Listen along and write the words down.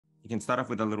can start off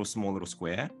with a small little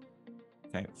square.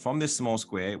 Okay, from this small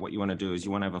square, what you want to do is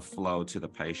you want to have a flow to the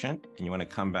patient, and you want to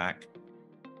come back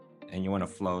and you want to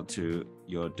flow to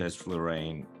your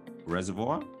Desflurane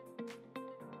reservoir.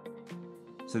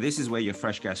 So this is where your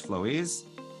fresh gas flow is.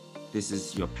 This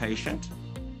is your patient,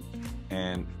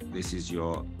 and this is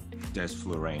your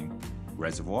Desflurane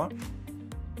reservoir.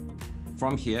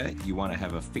 From here, you want to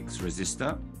have a fixed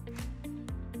resistor.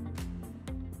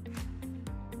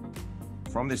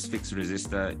 From this fixed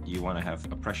resistor, you want to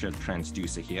have a pressure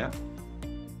transducer here.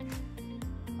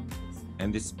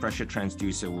 And this pressure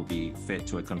transducer will be fed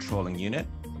to a controlling unit,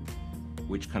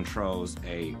 which controls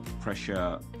a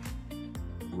pressure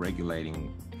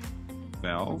regulating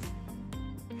valve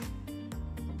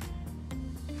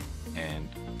and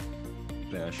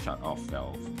the shut-off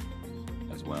valve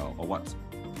as well, or what's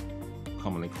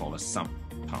commonly called a sump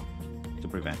pump to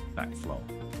prevent backflow.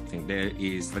 I think there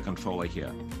is the controller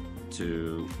here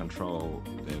to control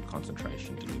the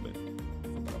concentration delivered.